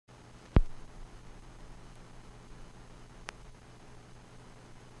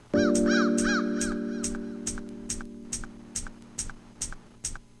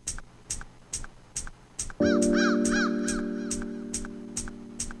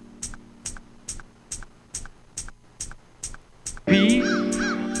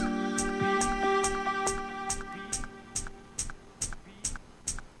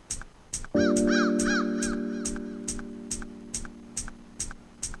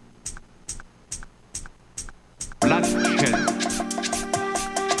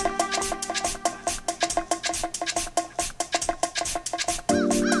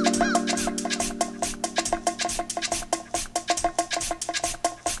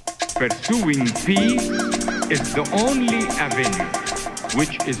Pursuing peace is the only avenue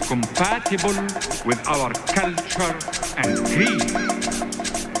which is compatible with our culture and creed.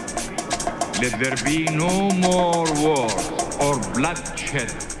 Let there be no more wars or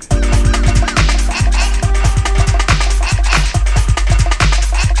bloodshed.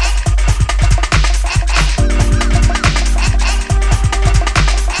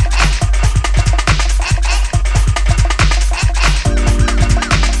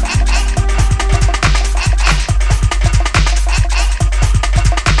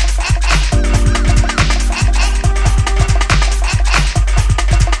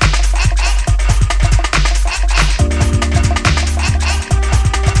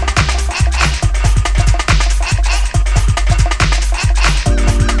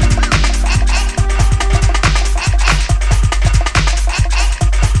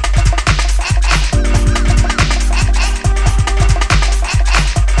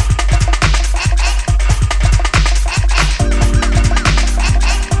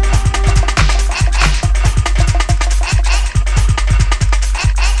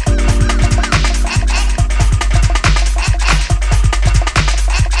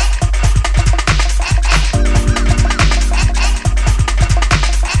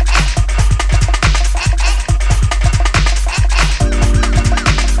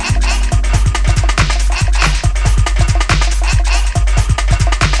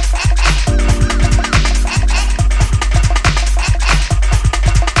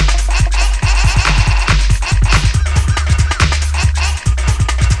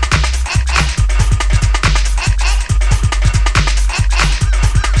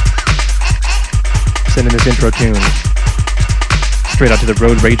 Sending this intro tune straight out to the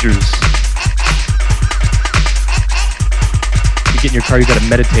road ragers. You get in your car, you gotta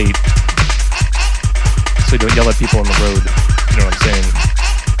meditate so you don't yell at people on the road. You know what I'm saying?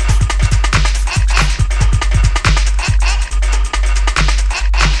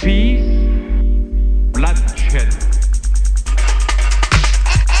 Peace, bloodshed.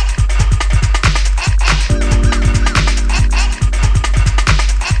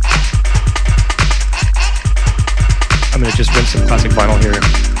 I'm gonna just rinse some classic vinyl here.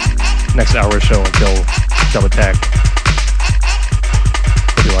 Next hour or so until Dub Attack.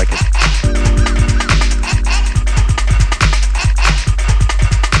 Hope you like it.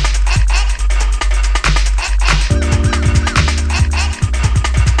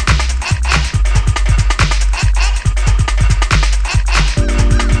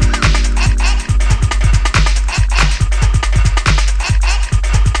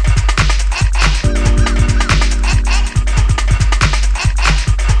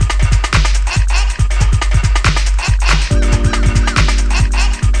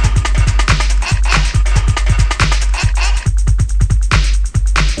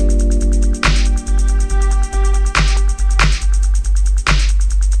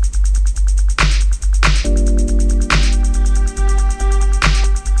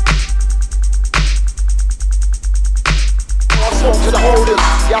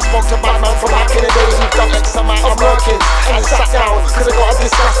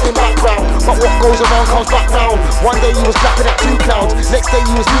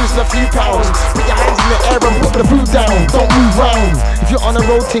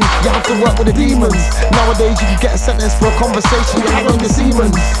 You have to work with the demons. Nowadays you can get a sentence for a conversation you're having with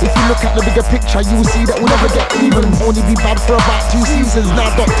demons. If you look at the bigger picture, you will see that we'll never get even. Only be bad for about 2 seasons. Now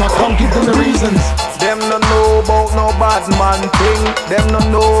doctor, can't give them the reasons. Them no know about no bad man thing. Them no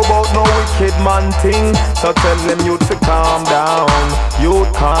know about no wicked man thing. So tell them youth to calm down. Youth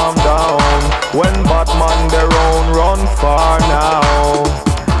calm down. When bad man their own run far now.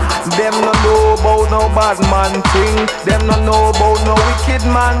 Them no know about no bad man thing. Them no know about no wicked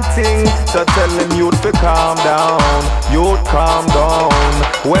man thing. So tell them youth to calm down. Youth calm down.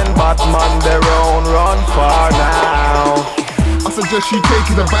 When bad man their own run far now. I suggest you take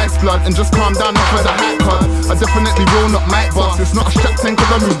his advice, blood, and just calm down after the hype cut. I definitely roll up mic boss. It's not a strap thing cause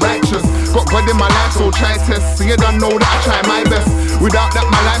I'm righteous. Got God in my life, so try test. So you don't know that I try my best. Without that,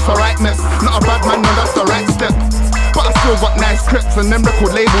 my life's a rightness. Not a bad man, no, that's the right step. But I still got nice crips and them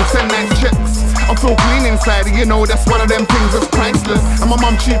record labels send nice checks. I feel clean inside, you know that's one of them things that's priceless. And my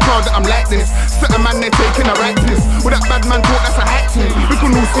mum cheap proud that I'm like this. Certain man they taking a right piss. With that bad man talk, that's a hack thing. We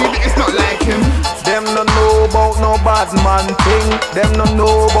can all see that it's not like him. Them no know about no bad man thing. Them no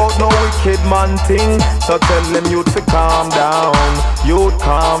know about no wicked man thing. So tell them youth to calm down. Youth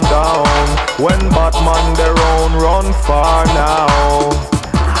calm down. When bad man their own run far now.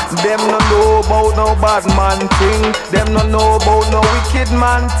 Them no know about no bad man thing. Them no know about no wicked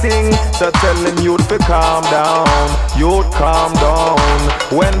man thing. So tell them youth to calm down. Youth calm down.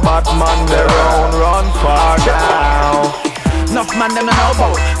 When bad man they run far now. Enough man them no know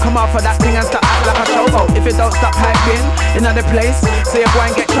about. Come off of that thing and start act like a showboat. If you don't stop hyping in other place, say you go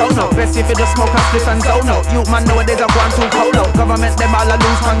and get thrown out. Best if you just smoke a spliff and zone out. Youth man nowadays are going too cold out. Government them all a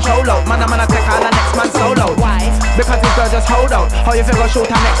lose control out. Man a take all the next man solo. Why? Because this girl just hold out. How you feel go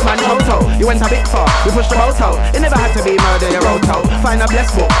shoot a next man photo? You went a bit far, we pushed the boat out. It never had to be murder, you wrote out. Find a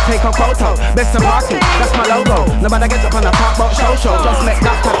blessed book, take a photo. Best to party, that's my logo. Nobody gets up on a park boat show. Just make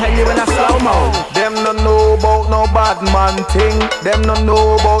that to tell you in a slow-mo. Them no know about no bad man thing. Them no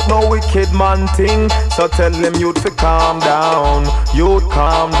know about no wicked man thing. So tell them youth to calm down. Youth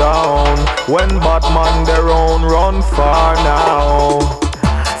calm down. When bad man they run far now.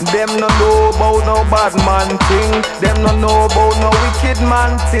 Them no know about no bad man thing. Them no know about no wicked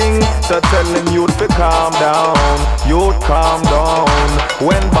man thing. So tell them youth to calm down. Youth calm down.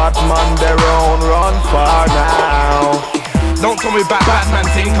 When bad man they run far now. Don't tell me about Batman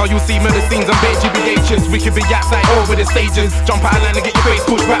thing. How you see me the scenes and bitch GBHs. We could be outside over the stages. Jump out of line and get your face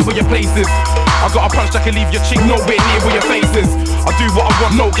pushed back where your place is. I got a punch that can leave your cheek nowhere near where your face is. I do what I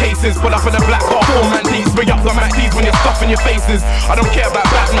want, no cases. Pull up in a black car, 4-man D's. Bring up the Mac D's when you're stuffing your faces. I don't care about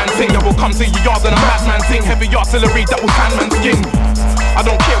Batman thing. I will come to your yard and a madman thing. Heavy artillery that will tan man skin. I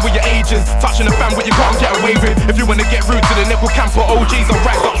don't care what your age is. Touching a fan what you can't get away with. If you wanna get rude to the nickel camp or OGs, I'll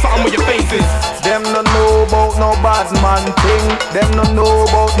rise up something with your faces. Them no know about no bad man thing. Them no know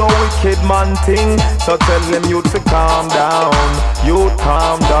about no wicked man thing. So tell them youth to calm down. Youth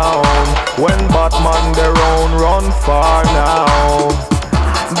calm down. When bad man they run far now.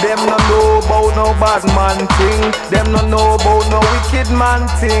 Them no know about no bad man thing. Them no know about no wicked man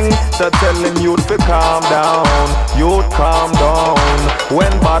thing. So tell them youth to calm down. Youth calm down.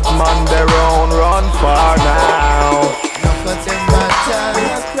 When bad man they run far now. Enough of them matter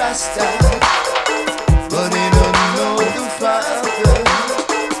across time, but they don't know the Father.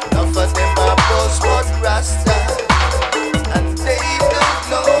 Enough of them are boss what Rasta, and they don't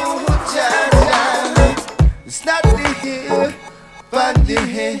know Jaja. It's not the hair, but the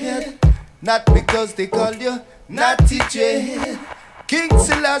head. Not because they call you Natty Dread. King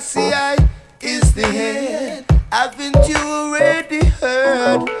Selassie is the head. Haven't you already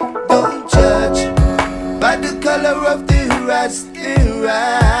heard? Don't judge by the color of the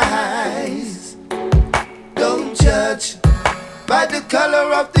eyes. Don't judge by the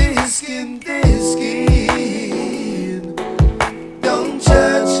color of the skin, Don't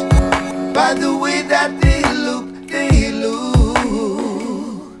judge by the way that they look,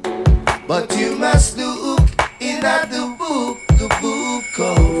 But you must look in at the book of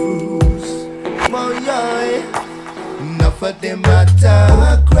rules. Oh yeah. Enough of them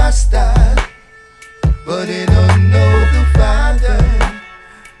matter across that, but they don't know the Father.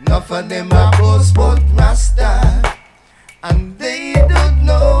 Enough of them are boss but Rasta, and they don't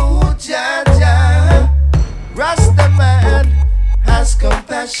know Jaja. Rasta man has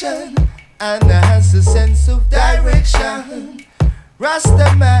compassion and has a sense of direction.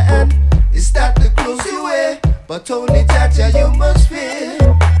 Rasta man is not the closest way, but only Jaja you must fear.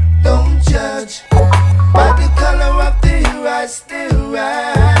 Don't judge by the color of the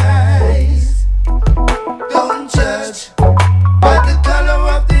eyes. Don't judge by the color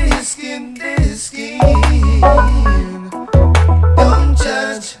of the skin, Don't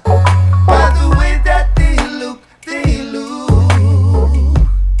judge by the way that they look,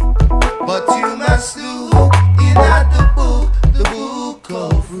 But you must look in at the book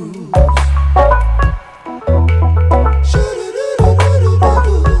of rules.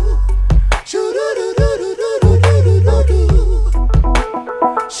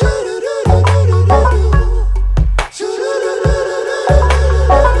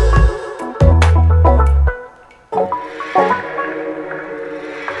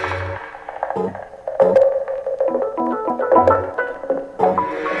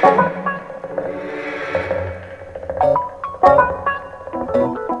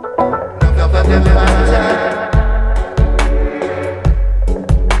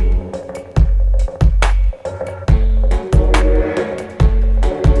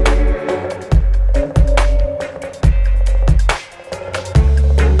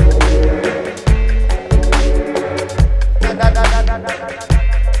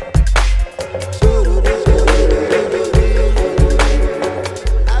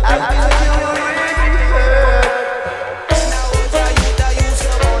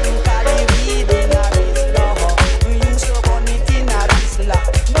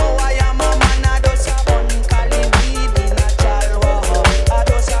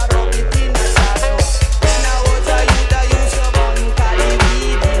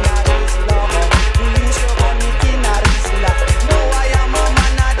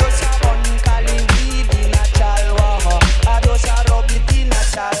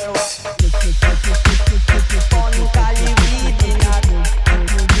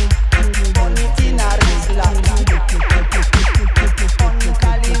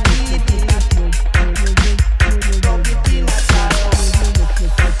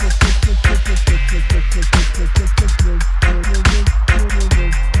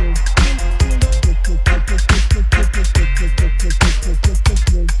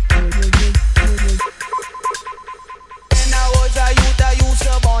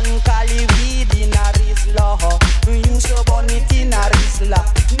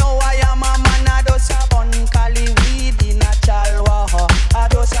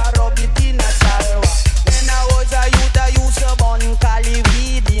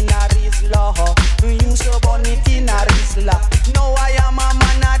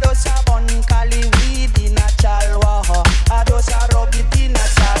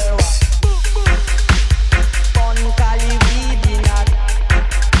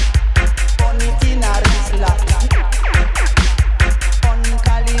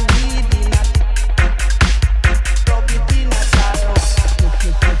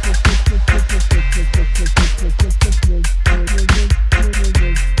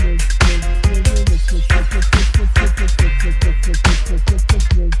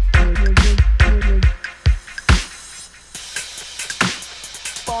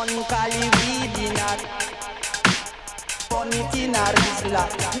 Fun Cali weed in a fun it in a rizla.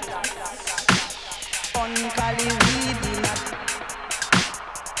 Fun Cali weed in a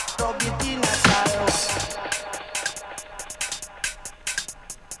rub it in a salad.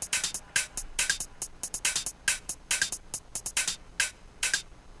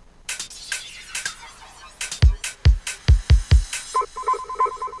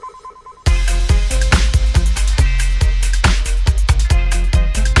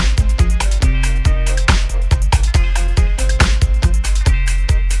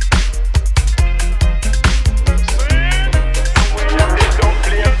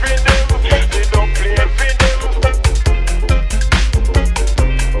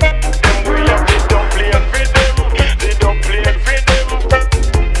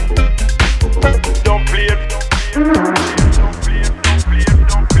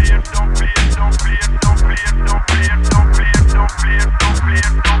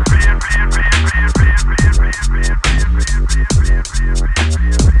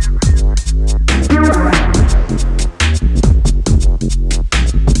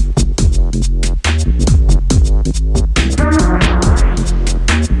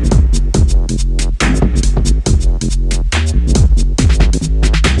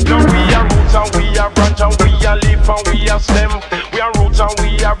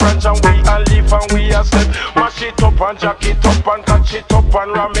 Jack it up and catch it up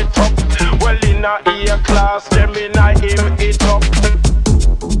and ram it up. Well in a ear class, them in a him it up.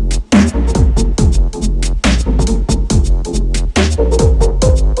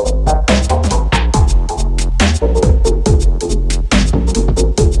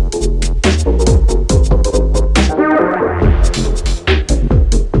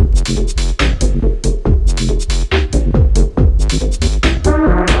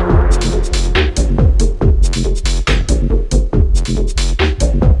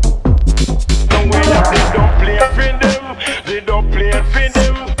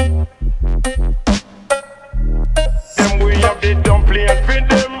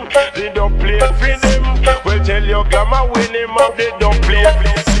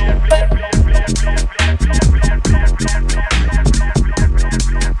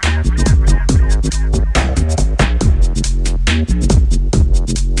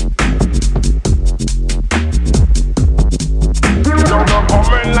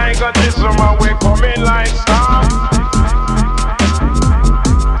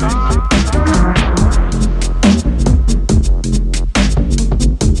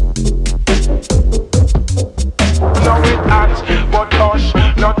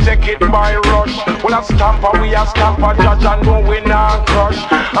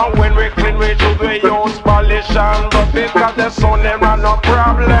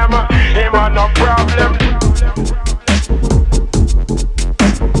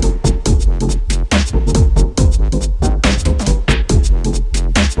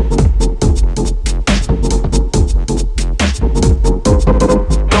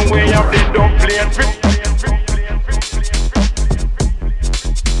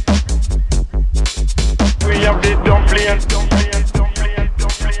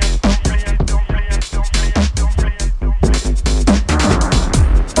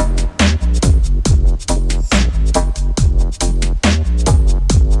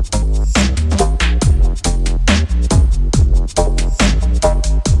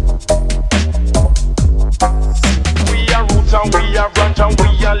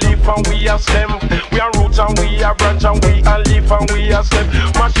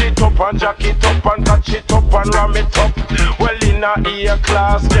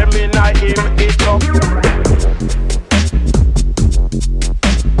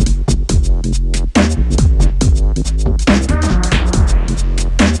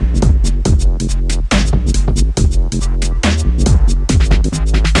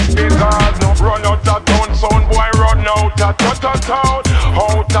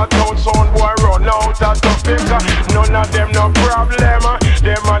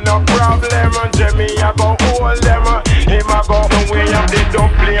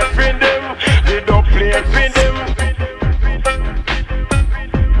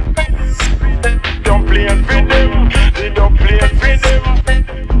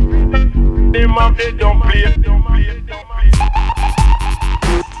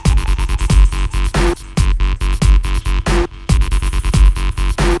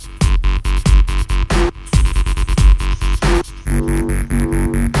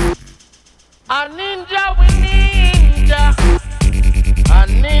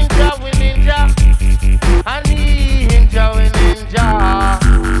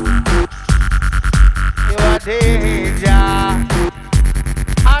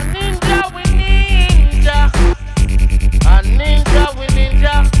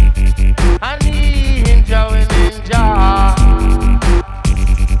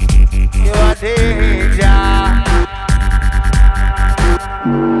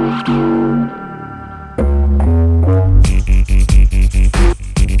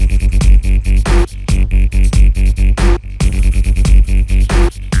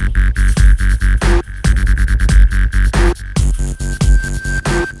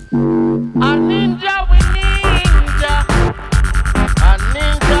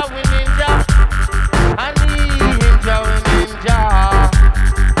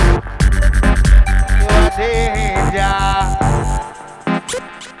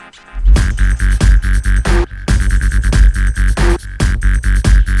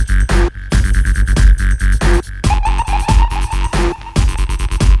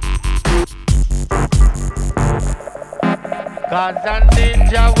 Cause a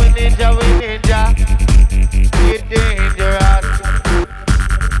ninja, we ninja, we dangerous.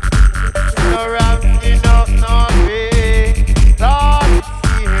 No ramping up, no way, Lord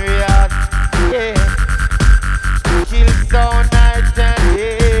serious, yeah. Kill so night and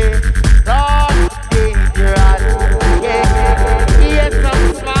day, Lord dangerous, yeah. Yes, I'm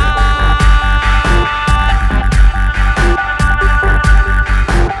smart.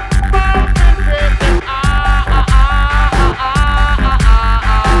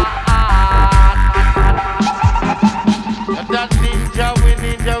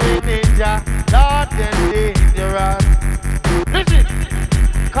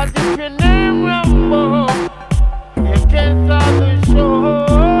 Cause if your name Rambo, you can't start the show.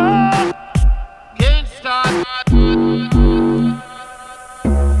 Can't start.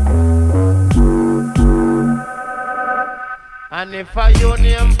 And if I your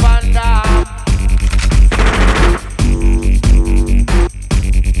name Panda,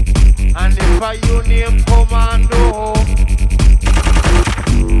 and if I your name Commando,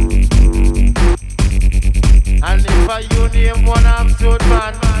 and if I you name one I'm suit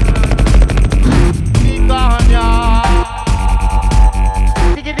man, be gone ya.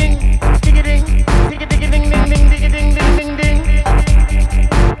 Diggy ding, diggy ding, diggy diggy ding ding ding, diggy ding ding ding ding.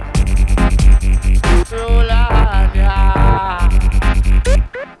 Roll on ya.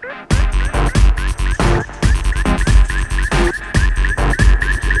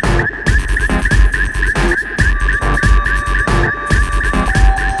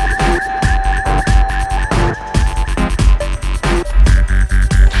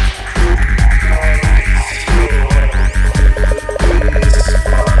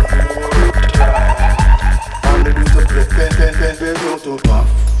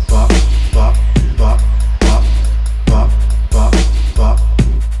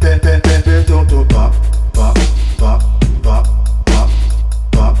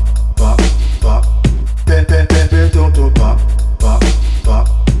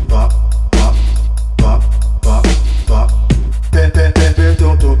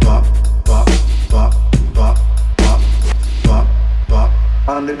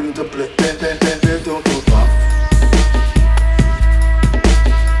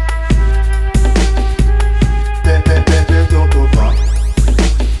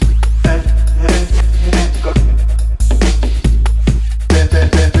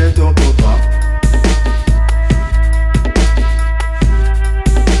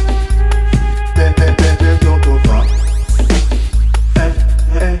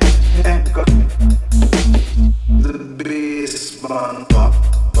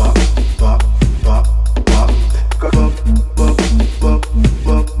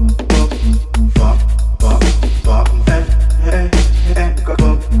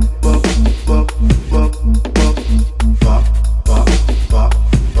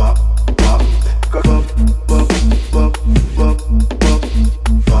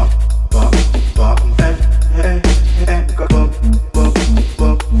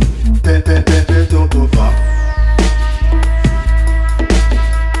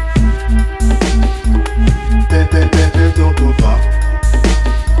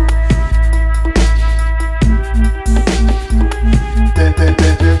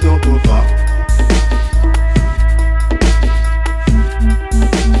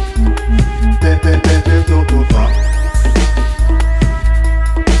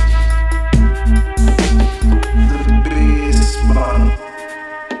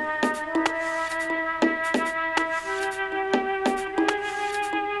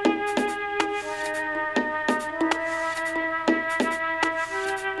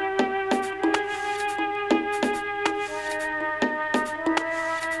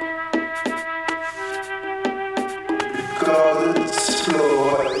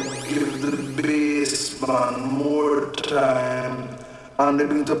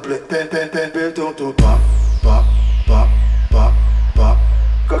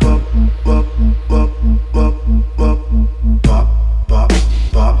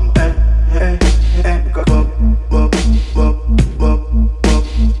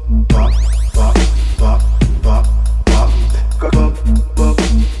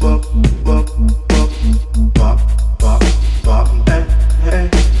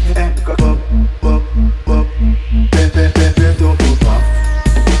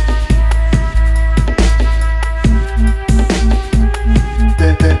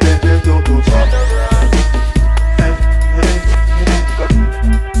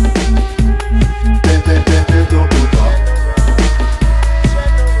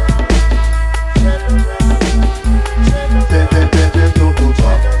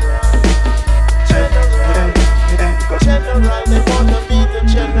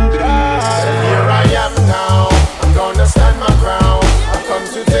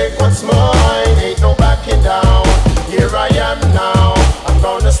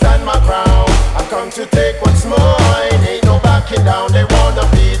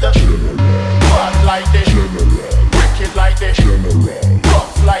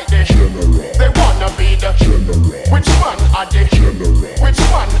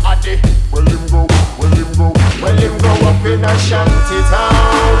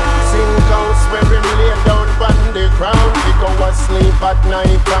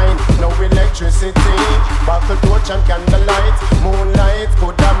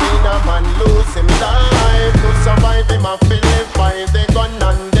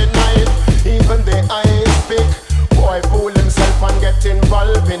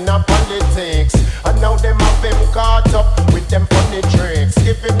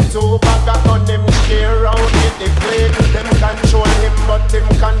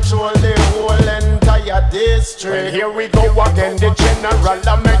 history. Well, here we go again, the general,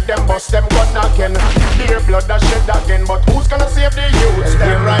 I make them bust them gun again. Their blood I shed again, but who's gonna save the youth? Well,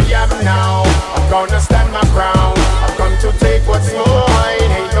 here I am now, I'm gonna stand my ground. I've come to take what's mine,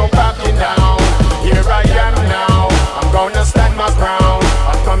 ain't no backing down. Here I am now, I'm gonna stand my ground.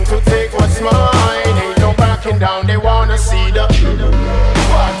 I've come to take what's mine, ain't no backing down. They wanna see the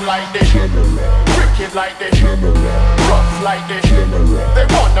bad like this, wicked like this, rough like this. They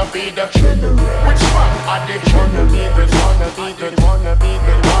wanna be the which one are they? Wanna be the, wanna be the, wanna be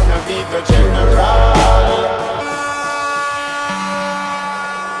the, wanna be the general.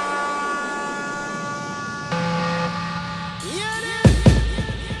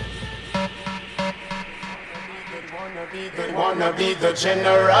 Wanna be the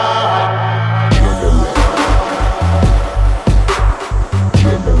general.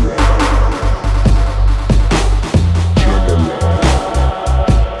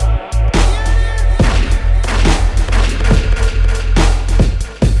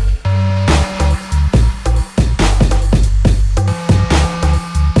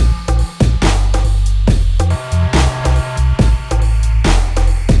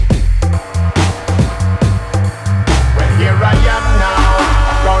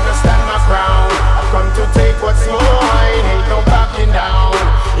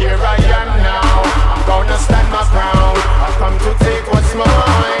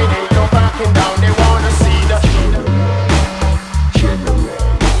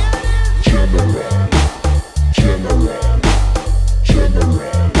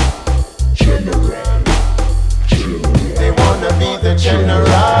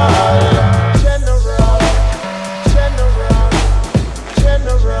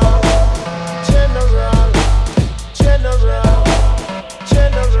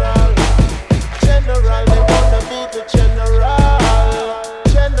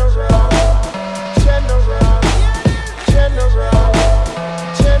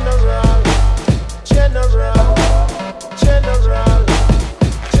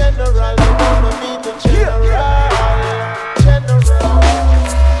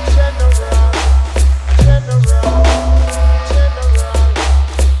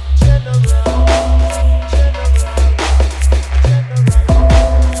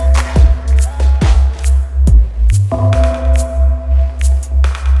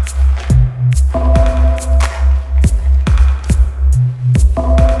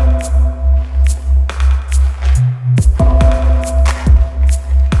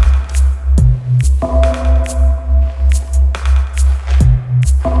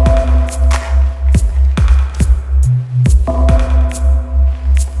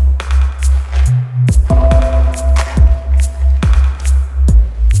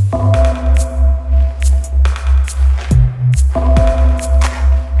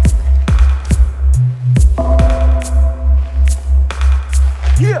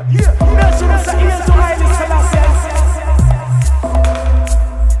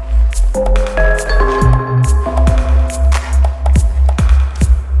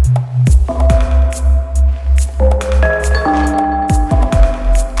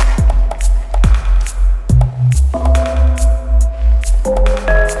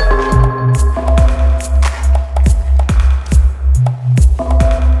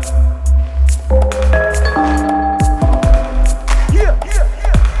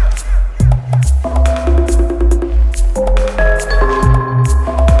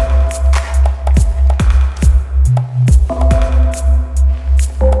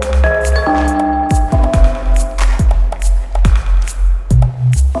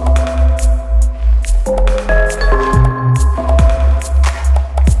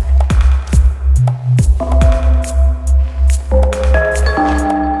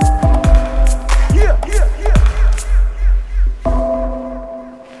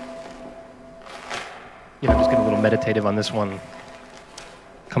 On this one,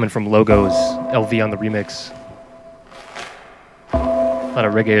 coming from Logos, LV on the remix. A lot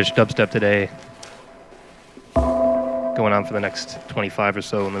of reggae-ish dubstep today, going on for the next 25 or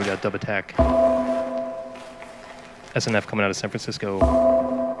so, and then we got Dub Attack. SNF coming out of San Francisco.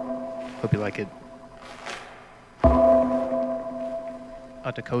 Hope you like it.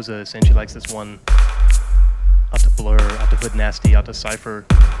 Out to Koza, saying she likes this one. Out to Blur, out to Hood Nasty, out to Cypher,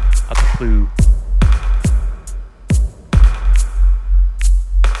 out to Clue.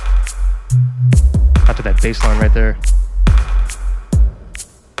 Out to that bass line right there.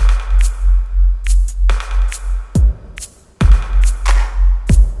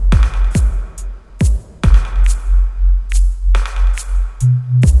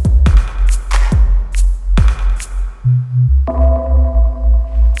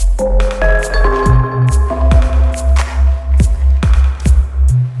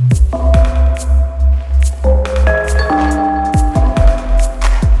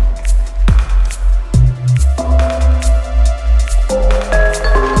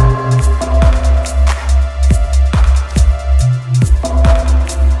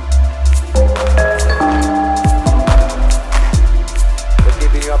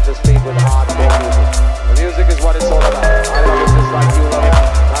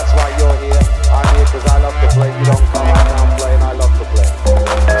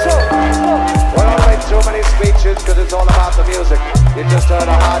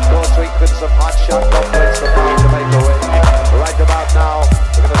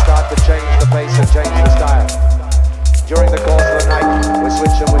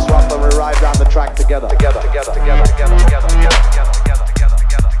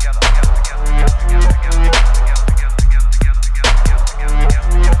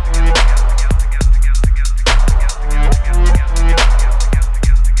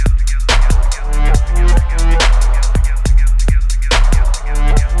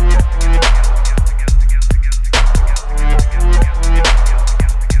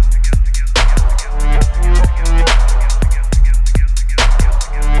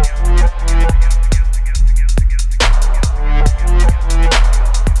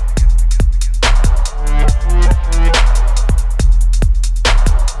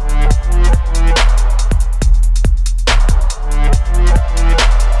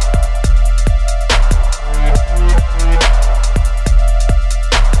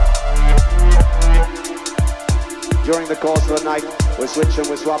 switch and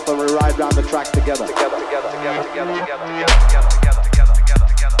we swap and we ride round the track together.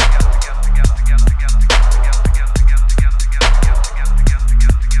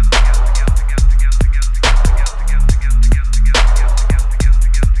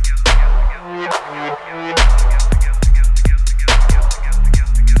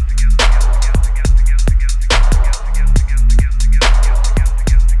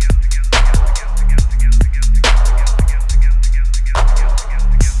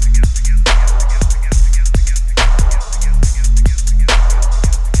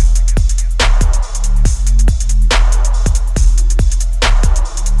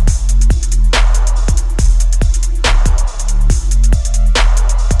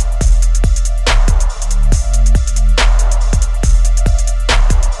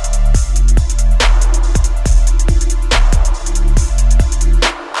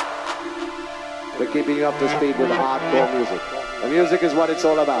 Up to speed with hardcore music. The music is what it's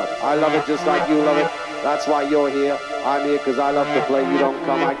all about. I love it just like you love it. That's why you're here. I'm here because I love to play. You don't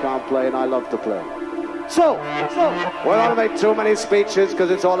come, I can't play, and I love to play. So, we don't make too many speeches because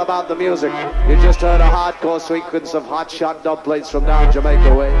it's all about the music. You just heard a hardcore sequence of hot shot dub plates from down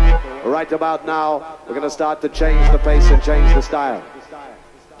Jamaica way. Right about now, we're going to start to change the pace and change the style.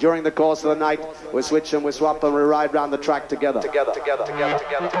 During the course of the night, we switch and we swap and we ride round the track together.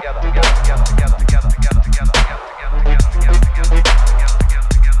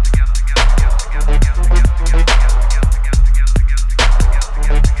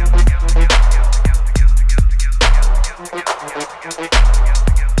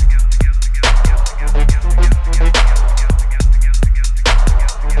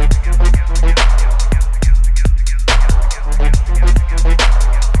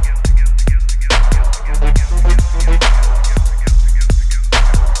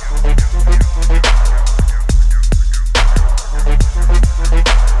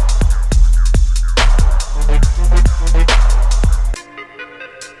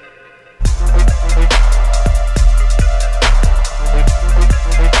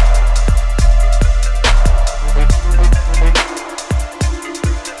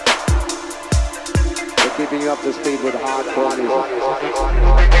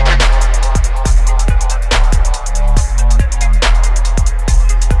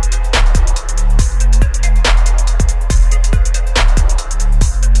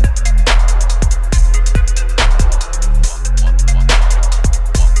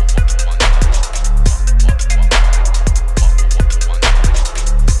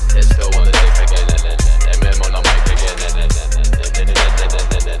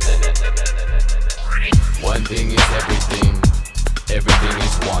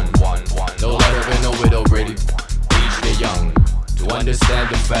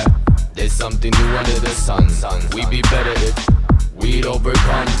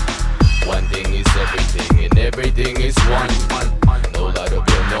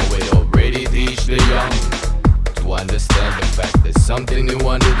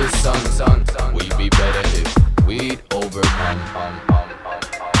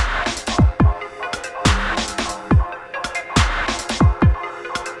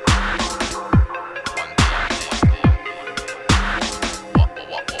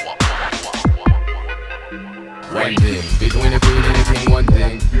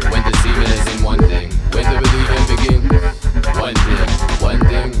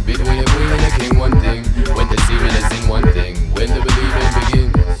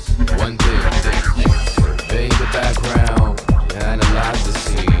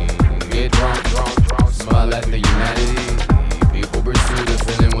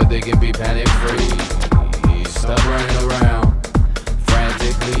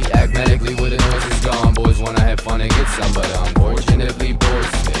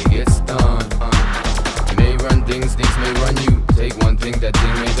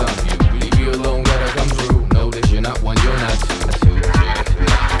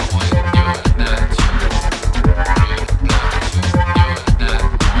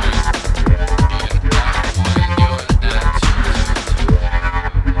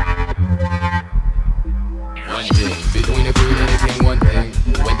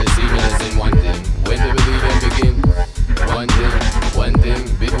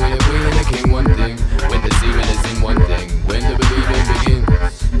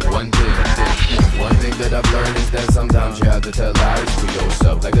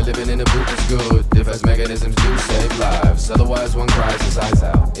 Otherwise one cries his eyes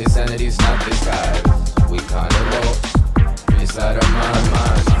out. Insanity's not disguised. We kinda lost inside our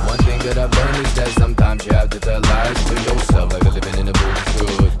mind. One thing that I've learned is that sometimes you have to tell lies to yourself, like a living in a book is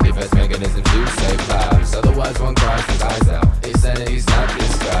good. Defense mechanisms do save lives. Otherwise one cries his eyes out. Insanity's not disguised.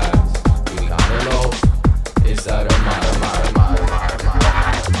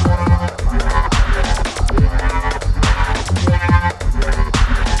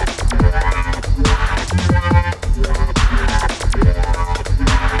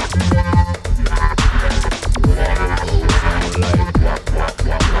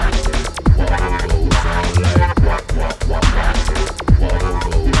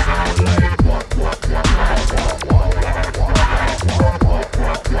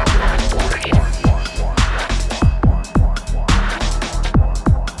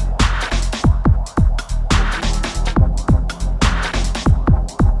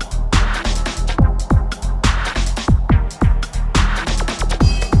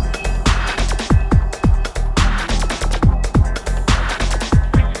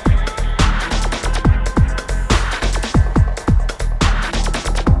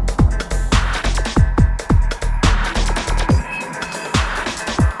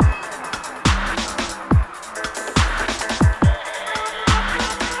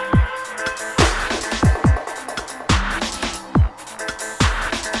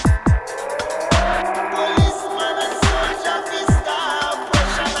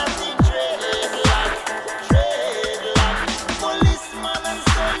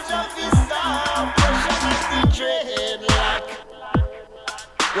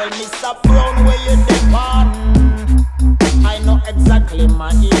 them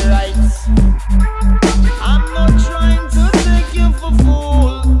are ear rights. I'm not trying to take you for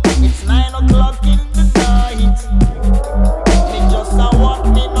fool. It's 9 o'clock in the night. Me just a walk,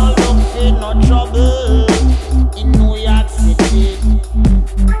 me no look for no trouble in New York City.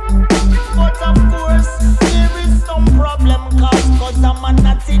 But of course, there is some problem cause I'm a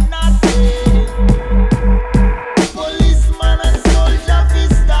naughty naughty. Policeman and soldier fi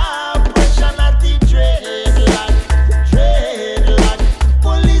stop pressure at the dreadlock.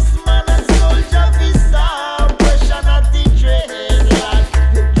 Policeman and soldier fi stop pressure at the dreadlock.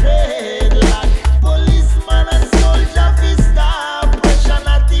 Policeman and soldier fi stop pressure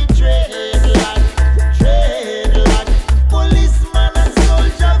at the dreadlock. Policeman and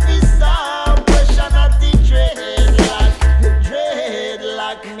soldier fi stop pressure at the dreadlock.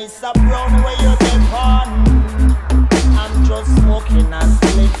 Mr. Brown, where you get on? I'm just smoking a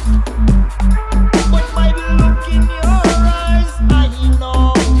split. But by the look in your eyes, I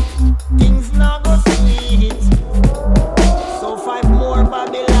know things not go sweet. So 5 more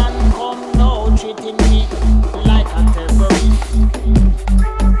Babylon come now, treating me like a terrorist.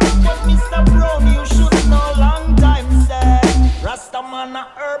 But Mr. Brown, you should know long time, sir. Rastaman a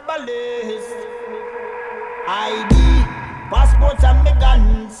herbalist. ID, passport and me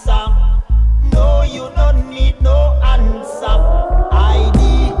gansa. No, you don't need no answer. ID,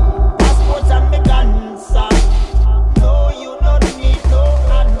 passport and me gansa. No, you don't need no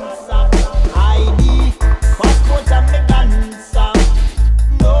answer. ID, passport and me gansa.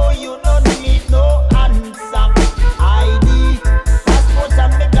 No, you don't need no answer. ID, passport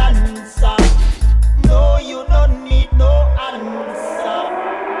and me gansa. No, you don't need no answer.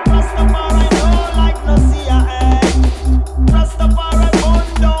 Rastafari no like no CIA. Rastafari burn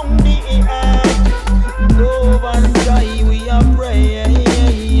down the earth. Love and joy we are praying.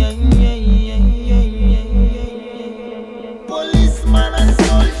 Policeman and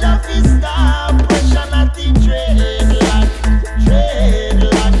soldier fi stop pressure at the dreadlock.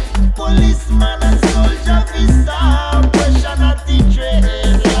 Policeman and soldier fi stop pressure at the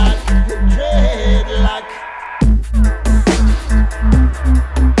dreadlock.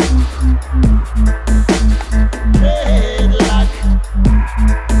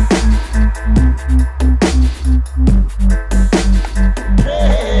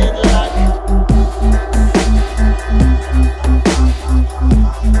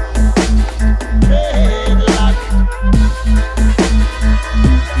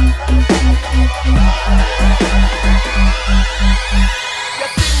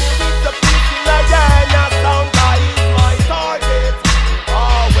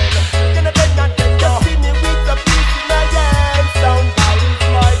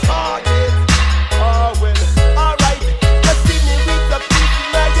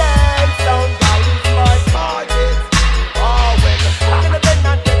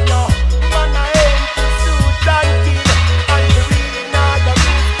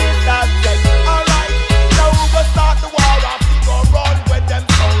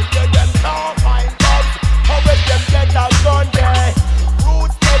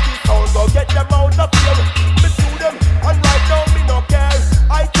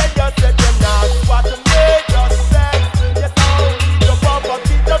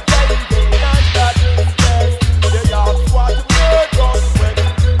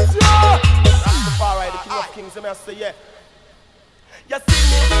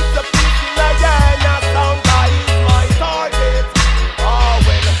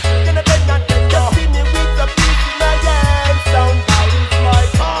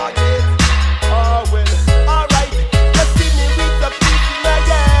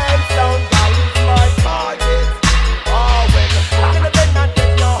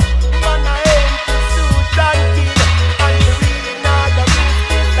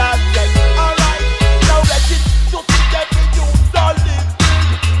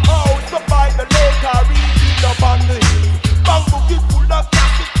 Oh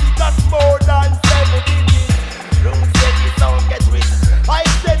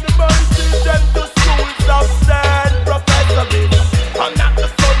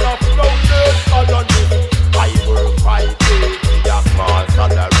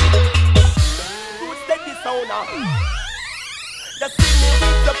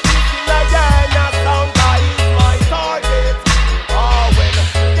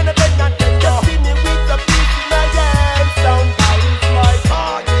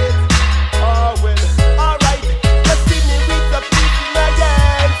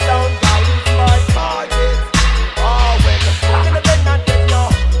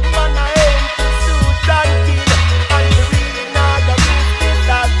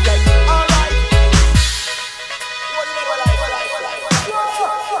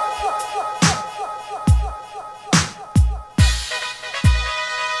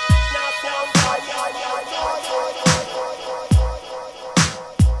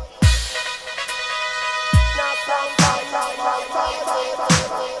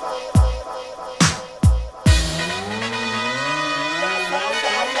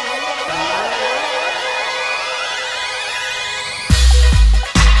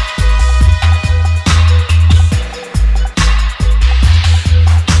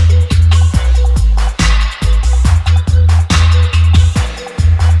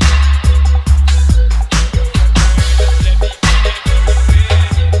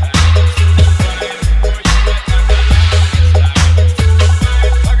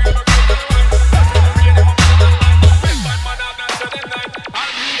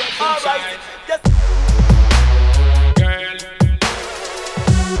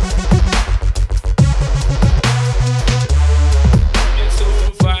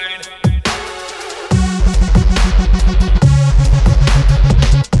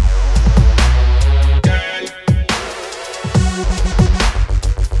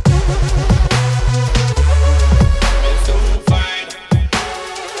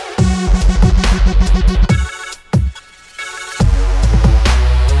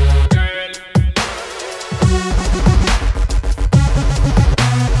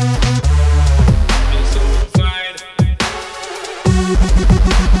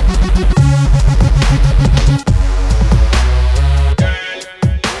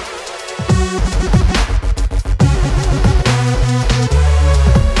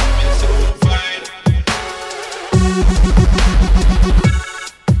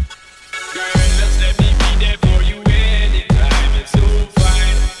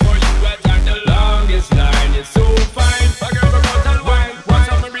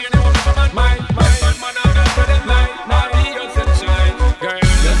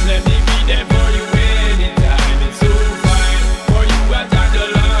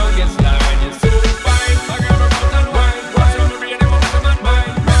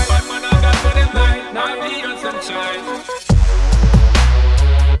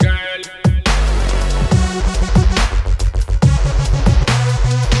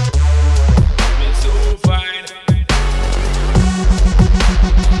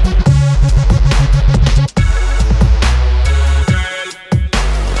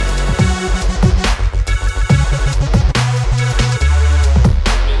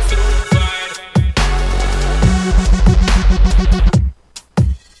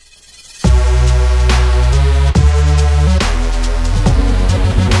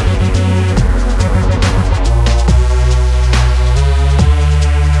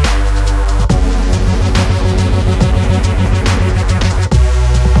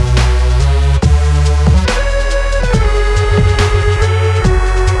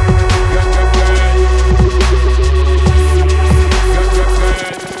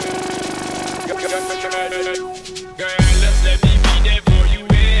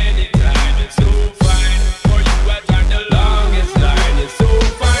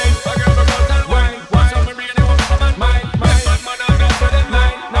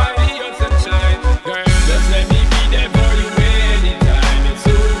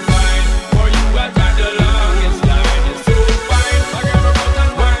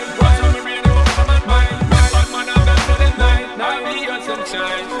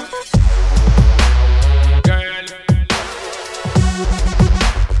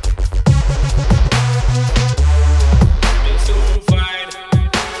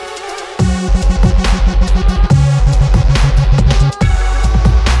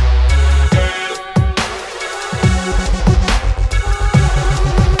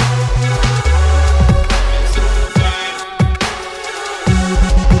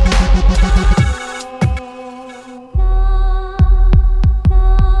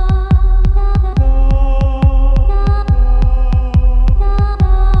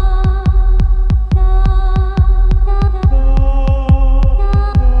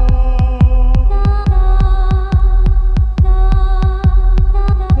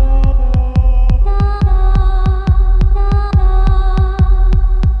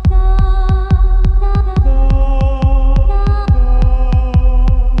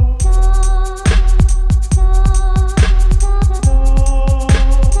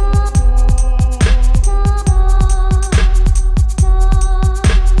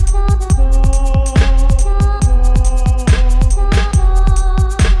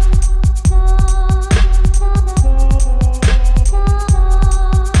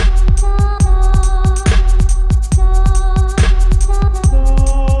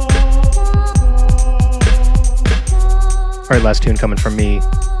coming from me.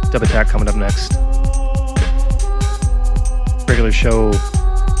 Dub Attack coming up next. Regular show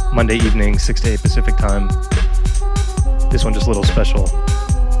Monday evening, 6 to 8 Pacific time. This one just a little special.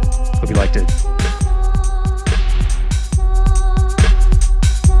 Hope you liked it.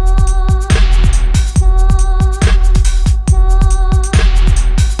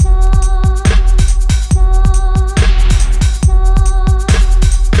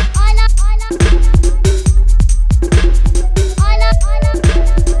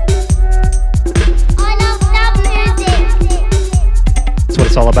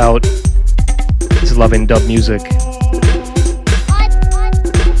 It's all about. This is loving dub music.